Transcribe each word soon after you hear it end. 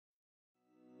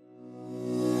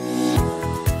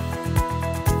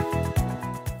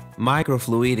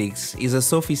Microfluidics is a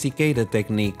sophisticated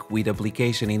technique with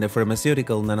application in the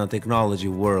pharmaceutical nanotechnology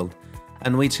world,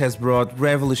 and which has brought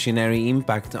revolutionary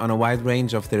impact on a wide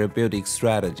range of therapeutic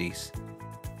strategies.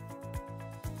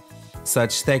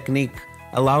 Such technique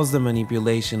allows the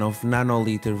manipulation of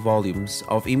nanoliter volumes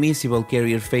of immiscible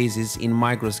carrier phases in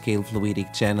microscale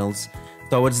fluidic channels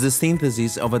towards the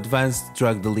synthesis of advanced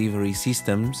drug delivery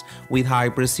systems with high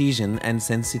precision and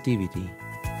sensitivity.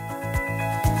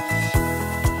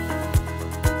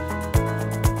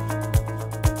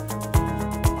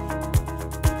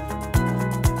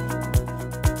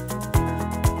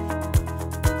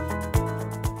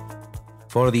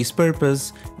 For this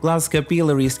purpose, glass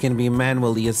capillaries can be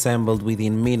manually assembled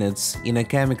within minutes in a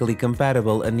chemically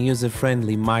compatible and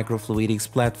user-friendly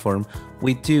microfluidics platform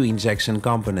with two injection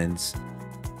components.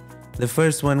 The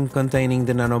first one containing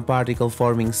the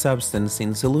nanoparticle-forming substance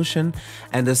in solution,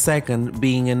 and the second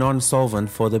being a non-solvent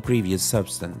for the previous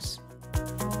substance.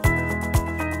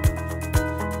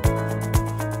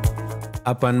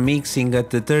 Upon mixing a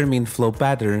determined flow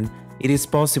pattern, it is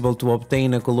possible to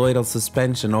obtain a colloidal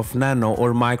suspension of nano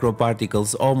or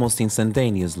microparticles almost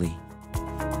instantaneously.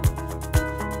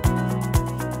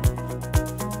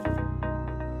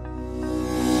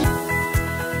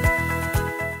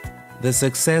 The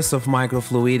success of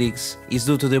microfluidics is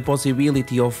due to the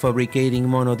possibility of fabricating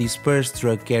monodispersed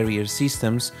drug carrier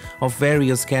systems of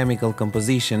various chemical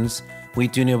compositions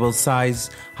with tunable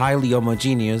size, highly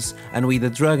homogeneous, and with a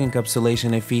drug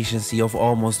encapsulation efficiency of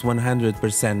almost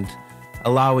 100%.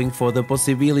 Allowing for the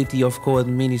possibility of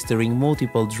co-administering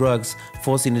multiple drugs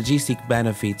for synergistic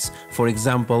benefits, for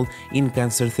example, in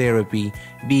cancer therapy,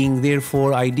 being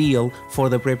therefore ideal for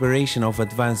the preparation of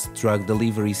advanced drug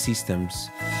delivery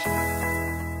systems.